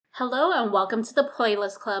Hello and welcome to the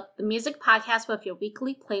Playlist Club, the music podcast with your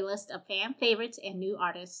weekly playlist of fan favorites and new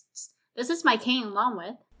artists. This is Mike Kane along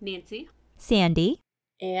with Nancy, Sandy,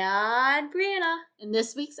 and Brianna. In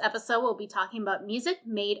this week's episode, we'll be talking about music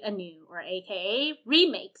made anew, or aka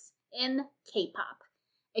remakes, in K-pop.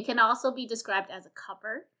 It can also be described as a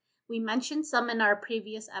cover. We mentioned some in our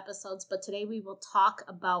previous episodes, but today we will talk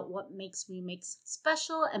about what makes remakes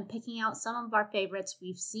special and picking out some of our favorites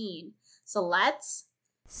we've seen. So let's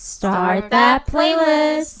start that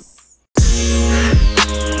playlist.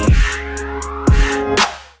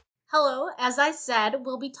 Hello, as I said,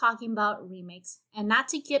 we'll be talking about remakes, and not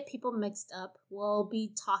to get people mixed up, we'll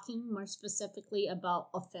be talking more specifically about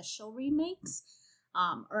official remakes.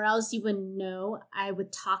 Or else you would know I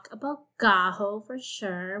would talk about Gaho for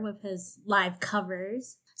sure with his live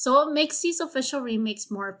covers. So what makes these official remakes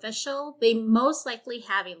more official? They most likely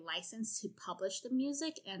have a license to publish the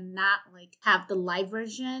music and not like have the live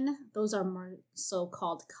version. Those are more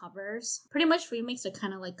so-called covers. Pretty much remakes are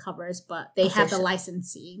kind of like covers, but they have the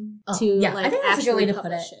licensing to I think that's a good way to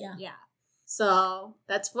put it. Yeah. So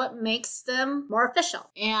that's what makes them more official.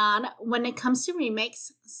 And when it comes to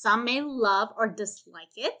remakes, some may love or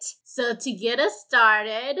dislike it. So to get us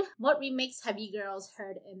started, what remakes have you girls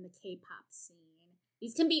heard in the K-pop scene?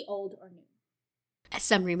 These can be old or new.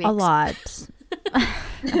 SM remakes. A lot.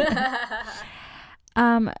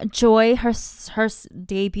 Joy, her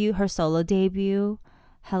debut, her solo debut,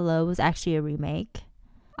 Hello, was actually a remake.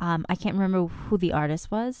 I can't remember who the artist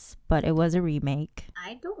was, but it was a remake.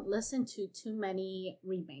 I don't listen to too many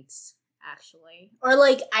remakes, actually. Or,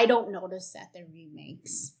 like, I don't notice that they're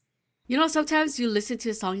remakes. You know, sometimes you listen to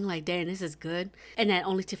a song and you're like, dang, this is good. And then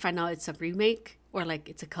only to find out it's a remake or, like,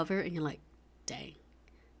 it's a cover. And you're like, dang.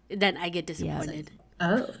 Then I get disappointed.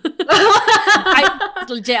 Oh.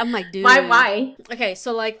 I'm like, dude. Why? Okay,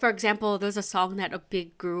 so, like, for example, there's a song that a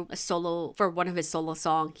big group, for one of his solo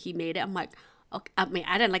song, he made it. I'm like, okay, I mean,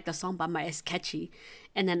 I didn't like the song, but it's catchy.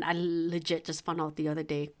 And then I legit just found out the other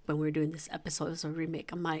day when we were doing this episode, it was a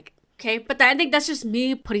remake. I'm like, okay, but I think that's just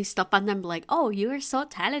me putting stuff on them like, oh, you're so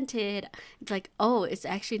talented. It's like, oh, it's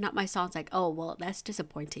actually not my song. It's like, oh, well, that's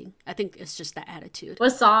disappointing. I think it's just that attitude.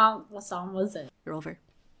 What song was it? Rover.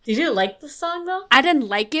 Did you like the song though? I didn't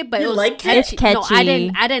like it, but it was catchy. It's catchy.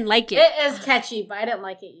 No, I didn't like it. It is catchy, but I didn't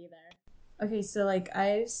like it either. Okay, so like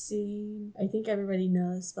I've seen, I think everybody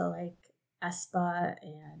knows, but like aespa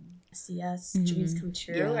and CS Dreams Come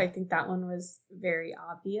True. Yeah. I think that one was very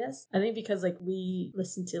obvious. I think because like we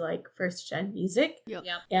listened to like first gen music. Yep.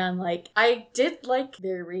 And like I did like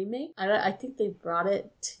their remake. I think they brought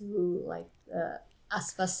it to like the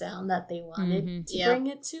aespa sound that they wanted to bring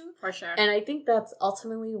it to. For sure. And I think that's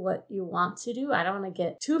ultimately what you want to do. I don't want to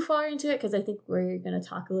get too far into it because I think we're going to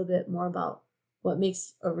talk a little bit more about what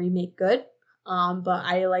makes a remake good. But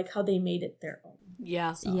I like how they made it their own.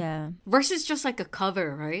 Yeah. So. Yeah. Versus just like a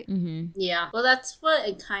cover, right? Mm-hmm. Yeah. Well, that's what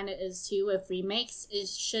it kind of is too. With remakes, it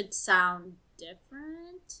should sound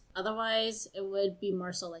different. Otherwise, it would be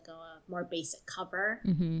more so like a more basic cover.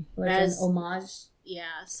 Mm-hmm. Like an homage. Yeah.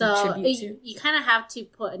 So tribute to. you kind of have to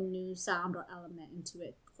put a new sound or element into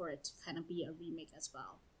it for it to kind of be a remake as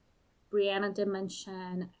well. Brianna did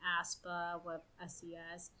mention aespa with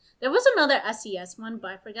SES. There was another SES one,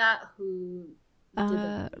 but I forgot who.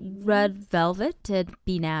 Red Velvet did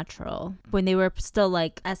Be Natural when they were still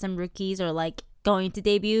like SM rookies or like going to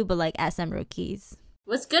debut, but like SM rookies.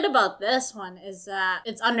 What's good about this one is that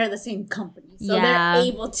it's under the same company, so Yeah. they're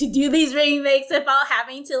able to do these remakes without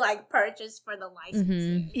having to like purchase for the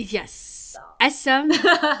licensing. Yes. So. SM.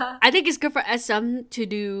 I think it's good for SM to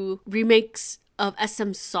do remakes of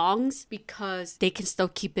SM songs because they can still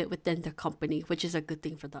keep it within their company, which is a good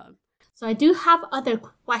thing for them. So I do have other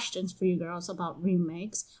questions for you girls about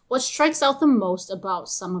remakes. What strikes out the most about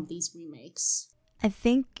some of these remakes? I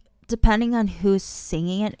think depending on who's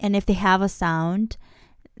singing it and if they have a sound,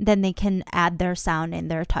 then they can add their sound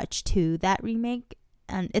and their touch to that remake.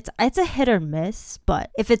 And it's a hit or miss,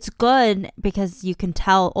 but if it's good because you can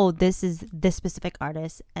tell, oh, this is this specific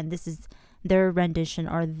artist and this is their rendition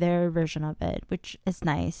or their version of it, which is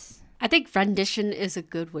nice. I think rendition is a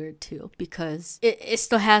good word too because it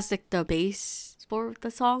still has like the bass for the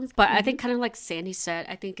songs. But I think kind of like Sandy said,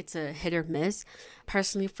 I think it's a hit or miss.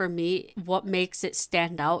 Personally, for me, what makes it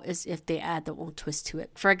stand out is if they add their own twist to it.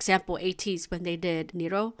 For example, ATEEZ, when they did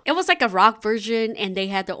Nero, it was like a rock version and they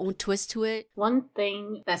had their own twist to it. One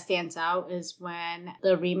thing that stands out is when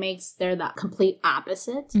the remakes, they're the complete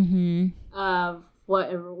opposite of what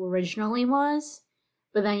it originally was.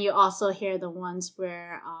 But then you also hear the ones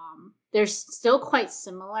where they're still quite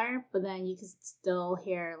similar, but then you can still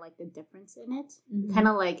hear like the difference in it. Mhm. Kind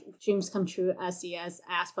of like Dreams Come True, SES,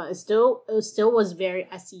 aespa. It still was very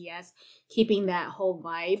SES, keeping that whole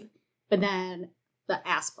vibe, but then the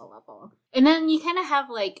aespa level. And then you kind of have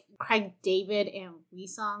like Craig David and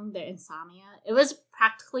Weesong, their Insomnia. It was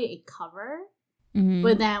practically a cover,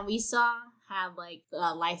 but then Weesong had like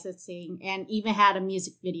licensing and even had a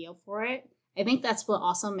music video for it. I think that's what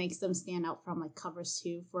also makes them stand out from like covers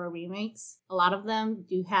too for remakes. A lot of them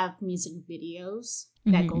do have music videos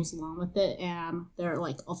that goes along with it, and they're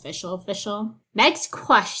like official. Next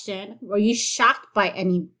question: were you shocked by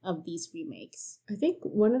any of these remakes? I think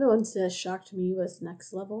one of the ones that shocked me was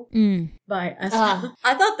Next Level by S. Ugh.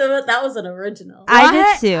 I thought that was an original. I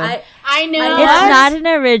did too. I know It's not an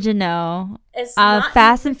original. It's not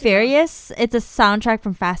Fast an and original. Furious. It's a soundtrack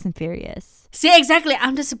from Fast and Furious. See, exactly.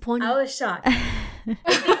 I'm disappointed. I was shocked.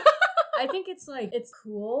 I think it's like, it's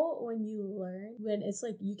cool when you learn, when it's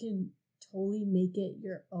like you can totally make it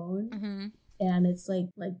your own and it's like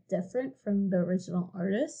different from the original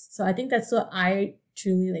artist. So I think that's what I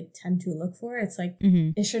truly like tend to look for. It's like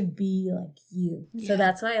it should be like you. Yeah. So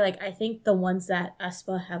that's why like I think the ones that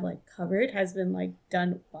aespa have like covered has been like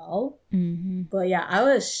done well. But yeah, I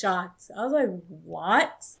was shocked. I was like,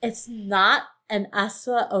 what? It's not an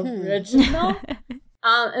aespa original.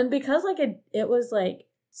 And because like it was like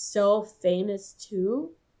so famous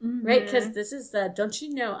too, right? Because this is the Don't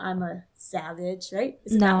You Know I'm a Savage, right?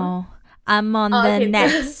 Is it that one? No, I'm on the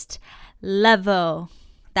next level.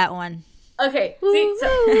 That one. Okay, see, so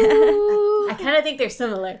I kind of think they're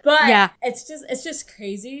similar, but Yeah. it's just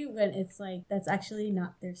crazy when it's like that's actually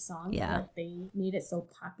not their song. Yeah. But they made it so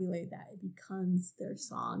popular that it becomes their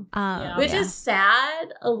song, Yeah. which is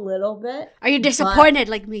sad a little bit. Are you disappointed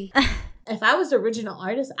like me? If I was the original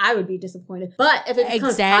artist, I would be disappointed. But if it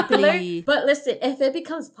becomes Exactly. popular, but listen, if it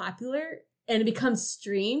becomes popular and it becomes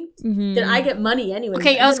streamed, then I get money anyway.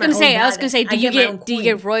 Okay, I was gonna say, do you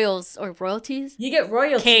get royals or royalties? You get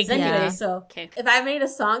royalties Okay, anyway. yeah. So Okay. if I made a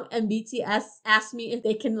song and BTS asked me if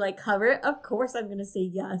they can like cover it, of course I'm gonna say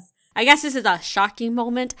yes. I guess this is a shocking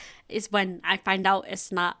moment is when I find out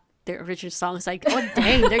it's not their original song. It's like, oh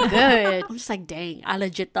dang, they're good. I'm just like, dang, I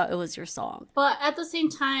legit thought it was your song. But at the same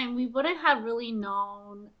time, we wouldn't have really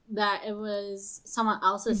known that it was someone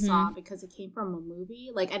else's song because it came from a movie.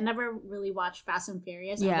 Like, I never really watched Fast and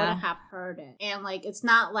Furious. I Yeah. wouldn't have heard it. And, like, it's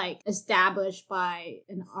not, like, established by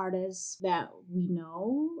an artist that we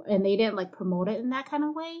know. And they didn't, like, promote it in that kind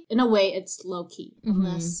of way. In a way, it's low-key.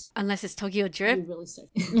 Unless it's Tokyo You Drift, really search.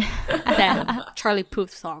 that Charlie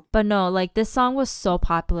Puth song. But no, like this song was so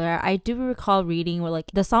popular. I do recall reading where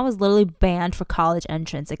like the song was literally banned for college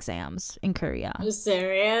entrance exams in Korea. Are you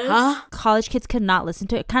serious? Huh? College kids could not listen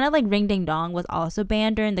to it. Kind of like Ring Ding Dong was also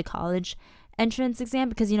banned during the college entrance exam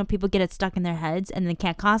because, you know, people get it stuck in their heads and they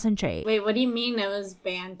can't concentrate. Wait, what do you mean it was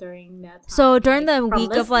banned during that time? So during the from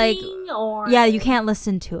week of like, listening, or... yeah, you can't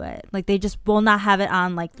listen to it. Like they just will not have it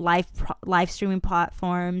on like live streaming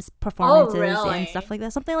platforms, performances really? and stuff like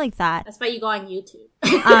that. Something like that. That's why you go on YouTube.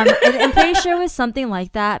 And I'm pretty sure it was something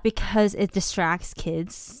like that because it distracts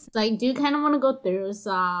kids. So I do kind of want to go through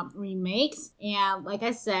some remakes, and like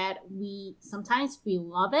I said, sometimes we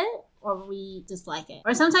love it or we dislike it,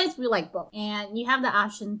 or sometimes we like both. And you have the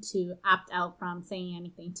option to opt out from saying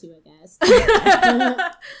anything too, I guess.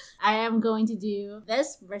 I am going to do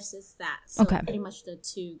this versus that. So Okay. pretty much the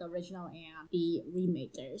two, the original and the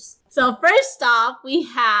remakers. So first off, we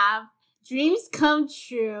have Dreams Come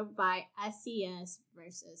True by SES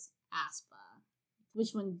versus aespa.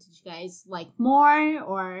 Which one did you guys like more,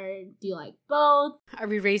 or do you like both? Are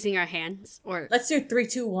we raising our hands or Let's do 3,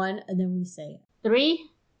 2, 1, and then we say it. 3,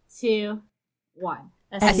 2, 1.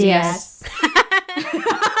 SES.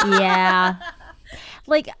 Yeah.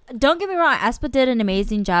 Like, don't get me wrong, aespa did an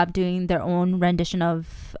amazing job doing their own rendition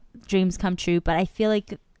of Dreams Come True, but I feel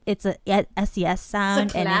like it's a SES sound.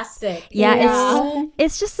 It's a and classic.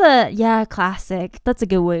 it's just a classic. That's a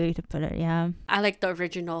good way to put it. Yeah. I like the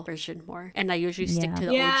original version more, and I usually stick to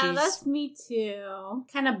the Yeah, OGs. that's me too.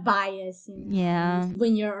 Kind of biased, you know? Yeah.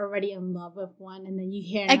 When you're already in love with one, and then you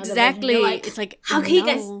hear another Exactly. version, you're like, It's like, how can you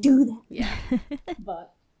guys no. do that? Yeah.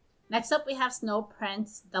 But next up, we have Snow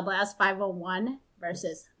Prince SS501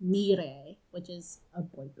 versus Mire, which is a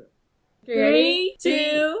boy group. 3,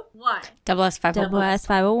 2, 1. Double S5. Double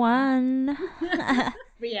S501.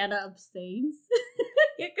 Brianna abstains.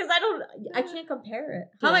 Because I can't compare it.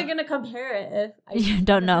 How am I gonna compare it if I You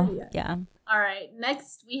don't know. heard it yet? Yeah. All right,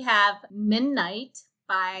 next we have Midnight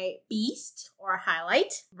by Beast or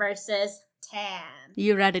Highlight versus Tan.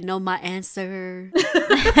 You already know my answer.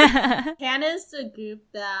 Tan is the group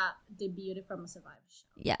that debuted from a Survivor show.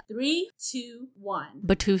 Yeah. 3, 2, 1.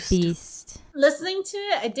 Batiste. Beast. Listening to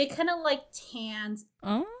it, I did kind of like Tan's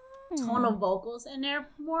Oh. tone of vocals in there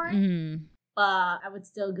more. Mm. But I would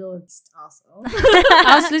still go with also.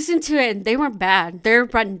 I was listening to it and they weren't bad. Their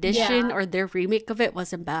rendition Yeah. or their remake of it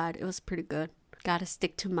wasn't bad. It was pretty good. Gotta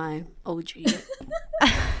stick to my OG.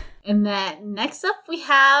 And then next up we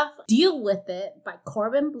have Deal With It by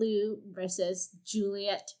Corbin Bleu versus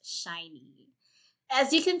Juliet Shiny.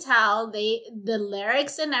 As you can tell, the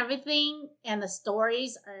lyrics and everything and the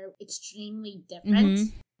stories are extremely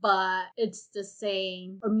different, but it's the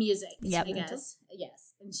same, or music, Yep. I guess.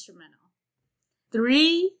 Yes, instrumental.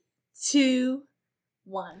 3, 2,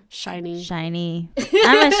 1. Shiny. Shiny.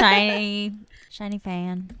 I'm a shiny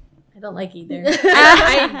fan. I don't like either.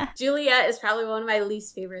 Ah. Juliet is probably one of my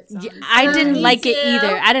least favorite songs. Yeah, I didn't Me like it too.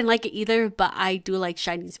 either. I didn't like it either, but I do like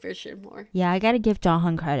Shiny's version more. Yeah, I gotta give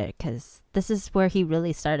Jonghyun credit because this is where he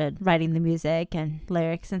really started writing the music and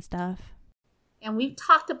lyrics and stuff. And we've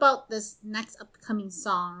talked about this next upcoming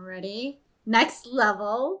song already. Next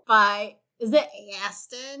Level by, is it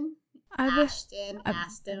Aston? Aston I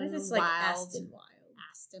think it's like Wild. Aston Wild.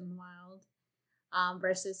 Aston Wild.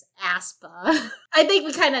 Versus Aspa. I think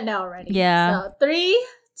we kind of know already. Yeah. So 3,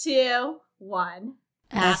 2, 1.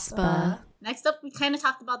 Aspa. Next up, we kind of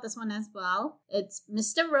talked about this one as well. It's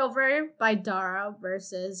Mr. Rover by Dara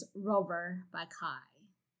versus Rover by Kai.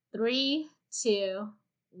 3, 2,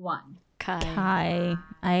 1. Kai.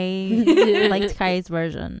 I liked Kai's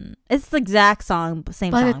version. It's the exact song,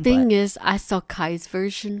 same But song. the thing is, I saw Kai's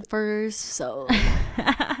version first, so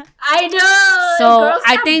I know. so girls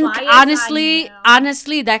I have think bias honestly, on you.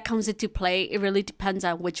 honestly, that comes into play. It really depends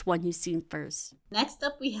on which one you've seen first. Next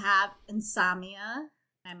up, we have Insomnia.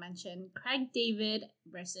 I mentioned Craig David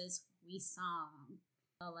versus We Song.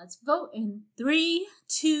 So let's vote in 3,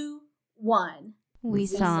 2, 1. We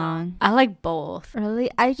Song. I like both.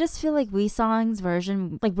 Really, I just feel like We Song's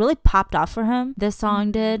version like really popped off for him. This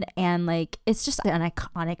song did, and like it's just an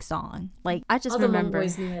iconic song. Like I just All the remember.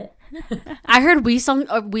 boys knew it. I heard We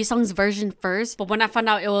Song's version first, but when I found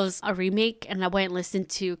out it was a remake and I went and listened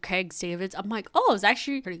to Craig David's, I'm like, oh, it's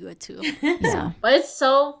actually pretty good too. Yeah. But it's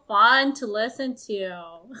so fun to listen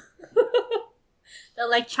to. The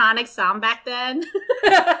electronic sound back then.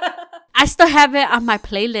 I still have it on my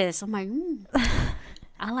playlist. I'm like,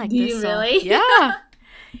 I like Do this you song. really? Yeah.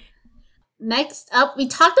 Next up, we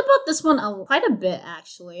talked about this one quite a bit,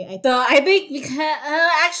 actually. So I think we can...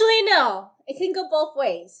 actually, no. It can go both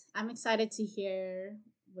ways. I'm excited to hear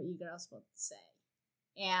what you girls both say.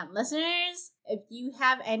 And listeners, if you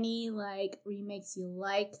have any remakes you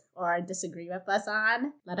like or disagree with us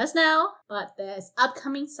on, let us know. But this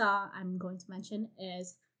upcoming song I'm going to mention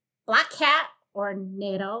is Black Cat or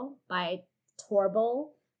NATO by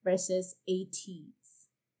Torble versus ATEEZ.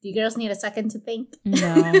 Do you girls need a second to think?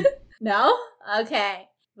 No. No? Okay.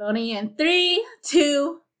 Voting in 3,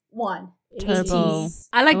 2, 1. Turbo. ATEEZ.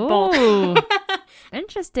 I like both.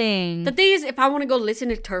 Interesting. The thing is, if I want to go listen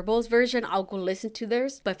to Turbo's version, I'll go listen to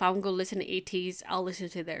theirs. But if I want to go listen to ATEEZ, I'll listen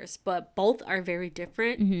to theirs. But both are very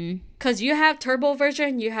different. Because you have Turbo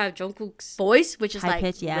version, you have Jungkook's voice, which is High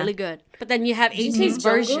pitch, yeah. really good. But then you have Did you say ATEEZ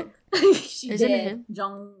version. She Isn't did. it him?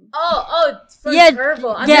 Oh, for Yeah,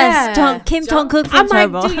 Turbo. yes, Yeah. Kim Jung- Jongkook I'm from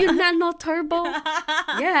Turbo. like, do you not know Turbo?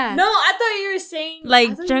 Yeah. No, I thought you were saying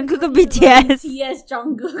Like I thought you were Jungkook of talking about- BTS. BTS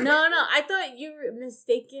Jungkook. No, I thought you were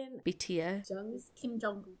mistaken. BTS. Kim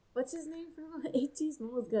Jongkook. What's his name from ATEEZ?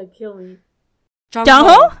 Mama's gonna kill me.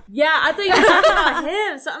 Jongho? Yeah, I thought you were talking about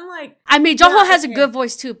him. So I'm like, I mean, Jongho Yeah, has a okay. good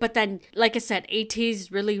voice too, but then, like I said,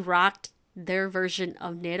 ATEEZ really rocked their version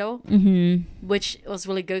of NATO, which was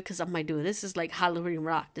really good because I'm like, dude, this is like Halloween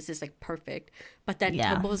rock. This is like perfect. But then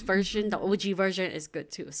Yeah. Turbo's version, the OG version, is good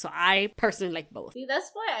too. So I personally like both. See,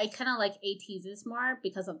 that's why I kind of like ATEEZ more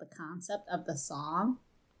because of the concept of the song.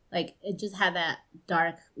 Like, it just had that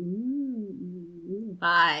dark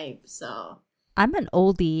vibe, so... I'm an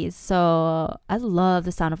oldies, so I love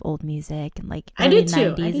the sound of old music and like I do early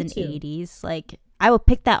too, 90s I do and too. 80s. Like I would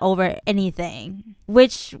pick that over anything,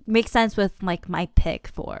 which makes sense with like my pick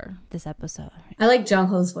for this episode. I like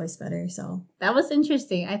Jungho's voice better. So That was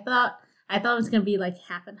interesting. I thought it was gonna be like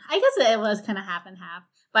half and... I guess it was kind of half and half.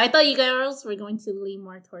 But I thought you girls were going to lean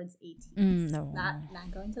more towards ATEEZ. No.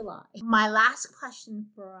 Not going to lie. My last question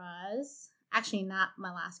for us... Actually, not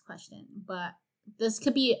my last question, but... This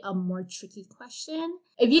could be a more tricky question.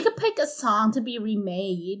 If you could pick a song to be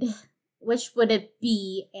remade, which would it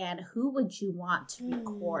be and who would you want to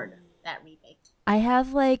record that remake? I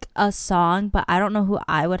have like a song, but I don't know who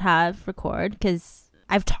I would have record because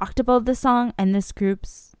I've talked about this song and this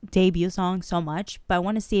group's debut song so much, but I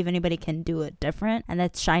want to see if anybody can do it different, and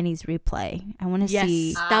that's Shiny's Replay. I want to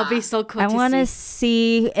see. That'd be so cool. I want to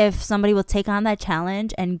see if somebody will take on that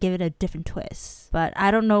challenge and give it a different twist. But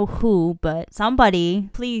I don't know who, but somebody,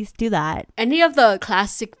 please do that. Any of the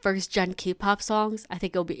classic first gen K-pop songs, I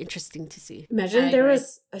think it'll be interesting to see. Imagine there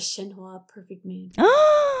was a Shinhwa Perfect Man.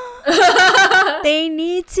 They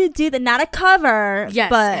need to do that, not a cover. Yes,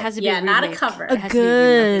 but it has to be a not a remake. cover. a It has to be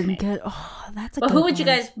a remake. good. Oh, that's a But good who would you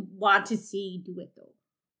one. guys want to see do it though?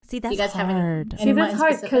 See, that's you guys have any- hard. See, Anyone that's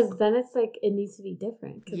hard specific? because then it's like it needs to be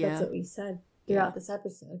different because Yeah. that's what we said throughout this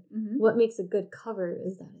episode. Mm-hmm. What makes a good cover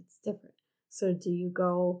is that it's different. So do you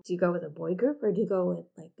go with a boy group or do you go with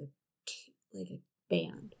like a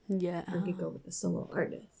band Yeah. or do you go with a solo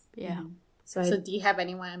artist? Yeah. So, So do you have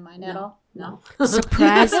anyone in mind at all? No. I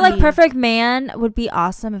Surprise feel like me. Perfect Man would be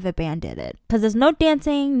awesome if a band did it. Because there's no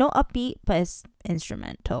dancing, no upbeat, but it's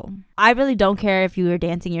instrumental. I really don't care if you were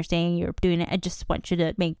dancing, you're saying you're doing it. I just want you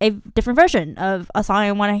to make a different version of a song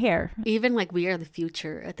I want to hear. Even like We Are the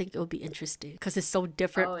Future, I think it would be interesting because it's so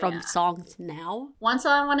different Oh, from yeah. songs now. One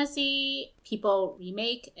song I want to see people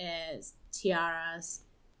remake is Tiara's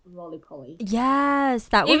Roly Poly. Yes,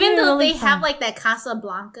 that would Even be though really they fun. have like that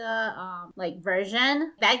Casablanca like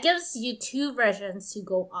version, that gives you two versions to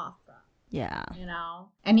go off from. Yeah. You know,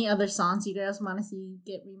 any other songs you guys want to see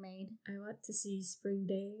get remade? I want to see Spring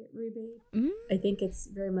Day remade. Mm. I think it's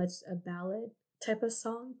very much a ballad type of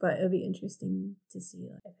song, but it'll be interesting to see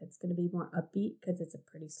like, if it's going to be more upbeat because it's a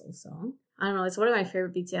pretty slow song. I don't know. It's one of my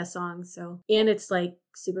favorite BTS songs. And it's like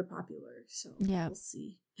super popular. So Yeah. we'll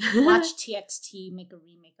see. Watch TXT make a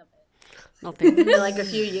remake of it. No thanks. In like a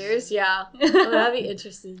few years, yeah. Oh, that'd be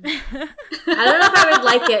interesting. I don't know if I would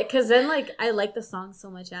like it because then like I like the song so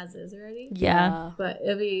much as is already. Yeah. But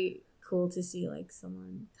it'd be cool to see like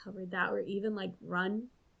someone cover that or even like Run.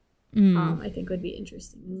 Mm. I think would be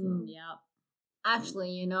interesting as well. Yeah.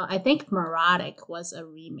 Actually, you know, I think Neurotic was a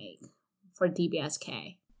remake for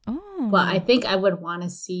DBSK. Oh. But I think I would want to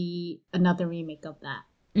see another remake of that.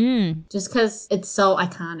 Mm. Just because it's so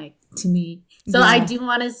iconic to me. So Yeah. I do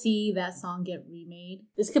want to see that song get remade.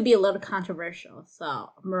 This could be a little controversial.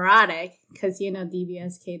 So, Neurotic, because, you know,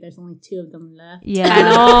 DBSK, there's only 2 of them left. Yeah. I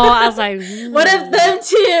know. I was like, What if them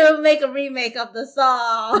 2 make a remake of the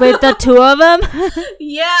song? With the 2 of them?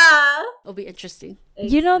 Yeah. It'll be interesting.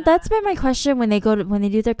 You know, that's been my question when they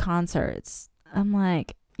do their concerts. I'm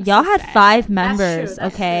like, y'all had sad. 5 members,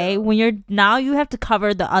 that's okay? true. When you have to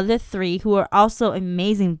cover the other 3 who are also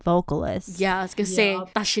amazing vocalists. Yeah, I was gonna say, Yup.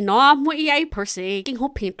 但是我每一位 person 已經好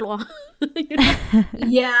偏咯 You know?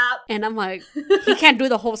 Yeah. And I'm like, he can't do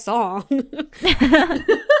the whole song.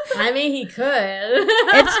 I mean, he could.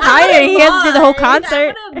 It's tiring. He has to do the whole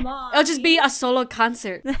concert. It'll just be a solo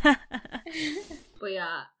concert. But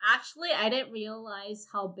yeah, actually, I didn't realize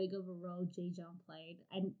how big of a role Jaejeon played,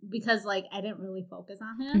 and because like I didn't really focus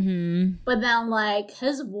on him. Hmm. But then like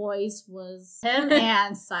his voice was him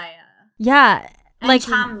and Saya Yeah. and Like,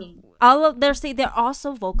 Chanmin. all of they're all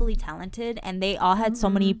so vocally talented and they all had so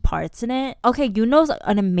many parts in it. Okay, Yuno's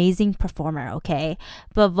an amazing performer, okay?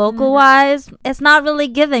 But vocal wise, it's not really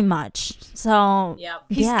giving much. So Yep.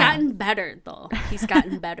 He's yeah. gotten better, though. He's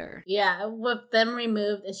gotten better. Yeah, with them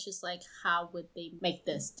removed, it's just like how would they make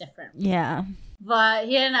this different? Yeah. But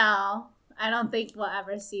you know, I don't think we'll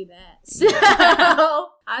ever see that. So,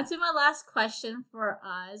 on to my last question for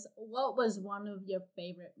us. What was one of your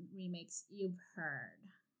favorite remakes you've heard?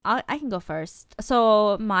 I can go first.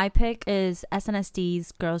 So my pick is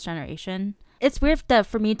SNSD Girls' Generation. It's weird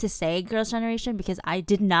for me to say Girls' Generation because I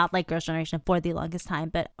did not like Girls' Generation for the longest time,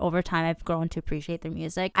 but over time I've grown to appreciate their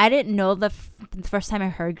music. I didn't know the first time I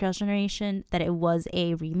heard Girls' Generation that it was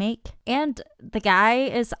a remake, and the guy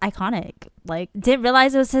is iconic. Like, didn't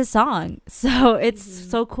realize it was his song, so it's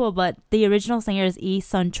so cool. But the original singer is Lee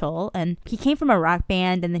Sun Chol, and he came from a rock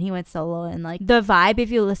band, and then he went solo. And like the vibe, if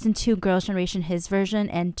you listen to Girls' Generation, his version,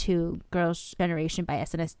 and to Girls' Generation by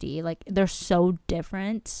SNSD, like they're so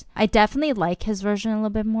different. I definitely like his version a little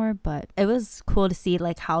bit more, but it was cool to see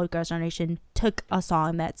like how Girls' Generation took a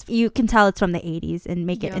song that's, you can tell it's from the 80s and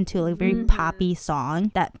make it into like a very poppy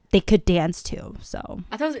song that they could dance to. So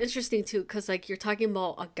I thought it was interesting, too, because, like, you're talking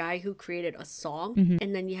about a guy who created a song,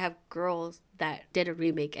 and then you have girls that did a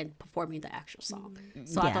remake and performing the actual song.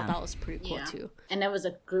 So I Yeah. thought that was pretty cool, Yeah. too. And it was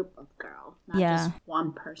a group of girls, not Yeah. just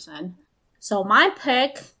one person. So my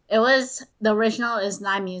pick, the original is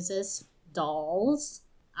Nine Muses, Dolls.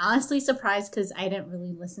 Honestly surprised because I didn't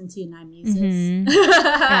really listen to Nine Muses.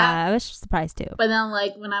 yeah, I was surprised too. But then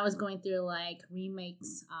like when I was going through like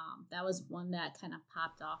remakes, that was one that kind of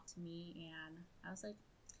popped off to me and I was like,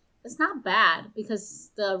 it's not bad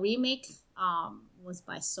because the remake was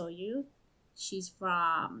by Soyu. She's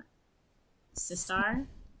from Sistar,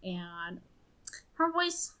 and her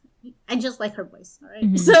voice, I just like her voice, all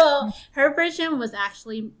right? So her version was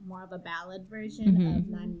actually more of a ballad version of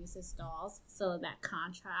Nine Muses Dolls. So that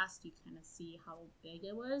contrast, you kind of see how big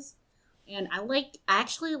it was. And I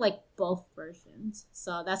actually like both versions.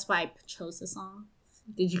 So that's why I chose the song.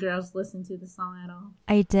 Did you girls listen to the song at all?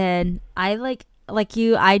 I did. I like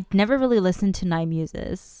you, I never really listened to Nine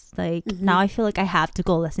Muses. Like now I feel like I have to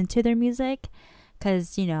go listen to their music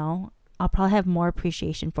because, you know, I'll probably have more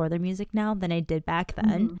appreciation for their music now than I did back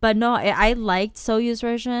then. But no, I liked Soyu's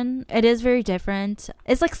version. It is very different.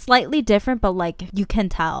 It's like slightly different, but like you can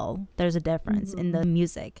tell there's a difference in the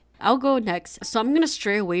music. I'll go next. So I'm gonna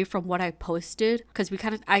stray away from what I posted because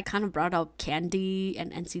I kind of brought up Candy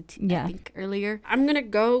and NCT I think earlier. I'm gonna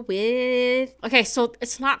go with so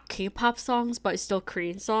it's not K-pop songs, but it's still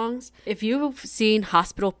Korean songs. If you've seen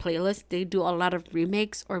Hospital Playlist, they do a lot of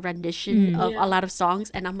remakes or rendition of a lot of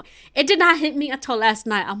songs, and it did not hit me until last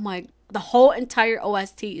night. I'm like, the whole entire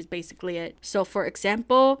OST is basically it. So for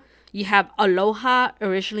example, you have Aloha,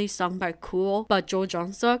 originally sung by Cool, but Jo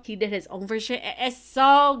Jong-suk, he did his own version. It's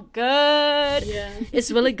so good. Yeah. It's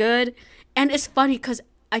really good. And it's funny because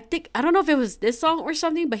I don't know if it was this song or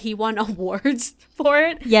something, but he won awards for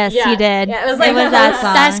it. Yes, he did. Yeah, it was that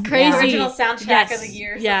song. That's crazy. The original soundtrack of the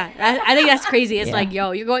year. Yeah, I think that's crazy. It's like,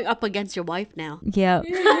 yo, you're going up against your wife now. Yep.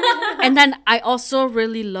 And then I also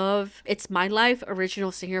really love It's My Life,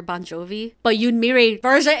 original singer Bon Jovi. But Yoon Mi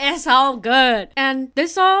version is so good. And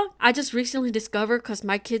this song, I just recently discovered because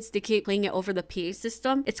my kids, they keep playing it over the PA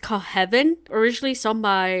system. It's called Heaven, originally sung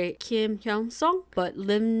by Kim Hyun-sung, but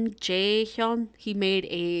Lim Jae-hyun, he made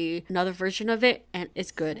another version of it, and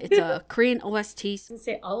it's good. It's a Korean OST. I can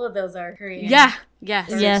say all of those are Korean. Yeah.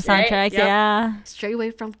 Yes. Yeah, soundtracks, yeah. Straight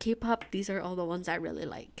away from K-pop, these are all the ones I really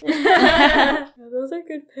like. Those are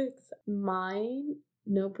good picks. Mine,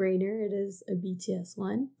 no brainer, it is a BTS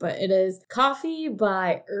one, but it is Coffee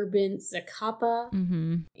by Urban Zacapa.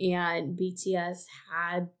 And BTS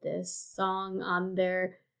had this song on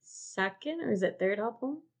their second, or is it third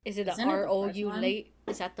album? Is it the ROU Late?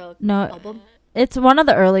 Is that the album? It's one of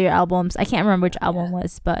the earlier albums. I can't remember which album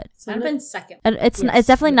was, but It might have been second. it's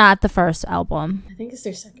definitely not the first album. I think it's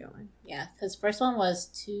their second one. Yeah, because first one was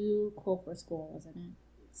Too Cool for School, wasn't it?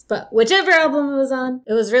 But whichever album it was on,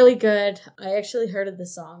 it was really good. I actually heard of the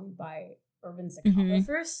song by Urban Zacapa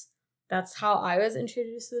first. That's how I was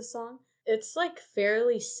introduced to the song. It's like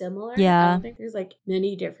fairly similar. Yeah. I don't think there's like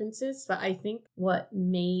many differences, but I think what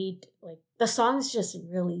made like the song is just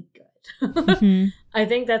really good. I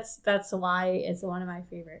think that's why it's one of my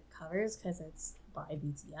favorite covers, because it's by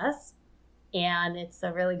BTS and it's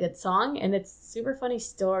a really good song and it's a super funny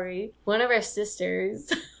story. One of our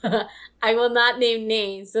sisters, I will not name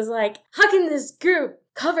names, was like, how can this group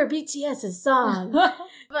cover BTS's song?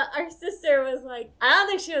 But our sister was like, I don't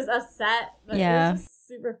think she was upset, but it was just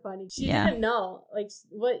super funny. She didn't know, like,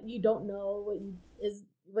 what you don't know,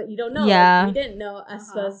 what you don't know. Yeah. Like, we didn't know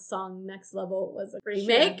aespa's song Next Level was a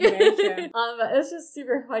remake. Sure. But it was just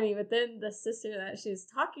super funny. But then the sister that she was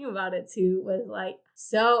talking about it to was like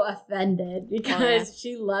so offended because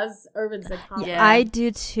she loves Urban Zacapa. Yeah, I do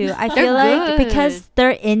too. I feel like because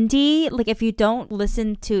they're indie, like if you don't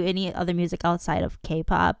listen to any other music outside of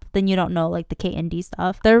K-pop, then you don't know like the K-indie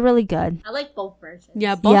stuff. They're really good. I like both versions.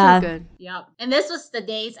 Yeah, both are good. Yep. And this was the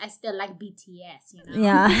days I still like BTS, you know?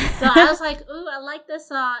 Yeah. So I was like, ooh, I like this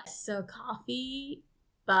song. So Coffee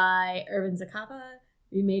by Urban Zacapa,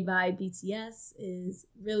 remade by BTS, is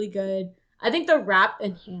really good. I think the rap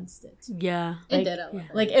enhanced it. Yeah. It did.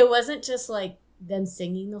 Like it wasn't just like them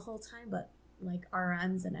singing the whole time, but like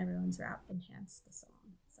RN's and everyone's rap enhanced the song.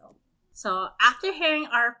 So after hearing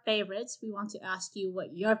our favorites, we want to ask you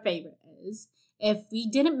what your favorite is. If we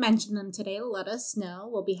didn't mention them today, let us know.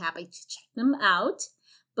 We'll be happy to check them out.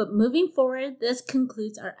 But moving forward, this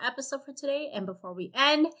concludes our episode for today. And before we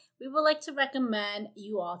end, we would like to recommend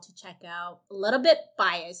you all to check out, a little bit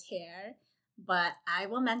biased here, but I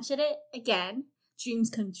will mention it again, Dreams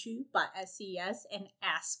Come True by SES and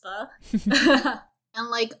aespa. And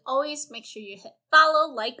like always, make sure you hit follow,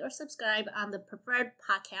 like, or subscribe on the preferred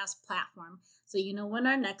podcast platform so you know when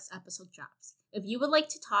our next episode drops. If you would like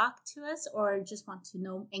to talk to us or just want to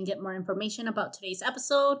know and get more information about today's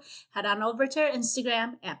episode, head on over to our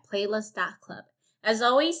Instagram at playlist.club. As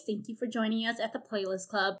always, thank you for joining us at the Playlist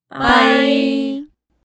Club. Bye.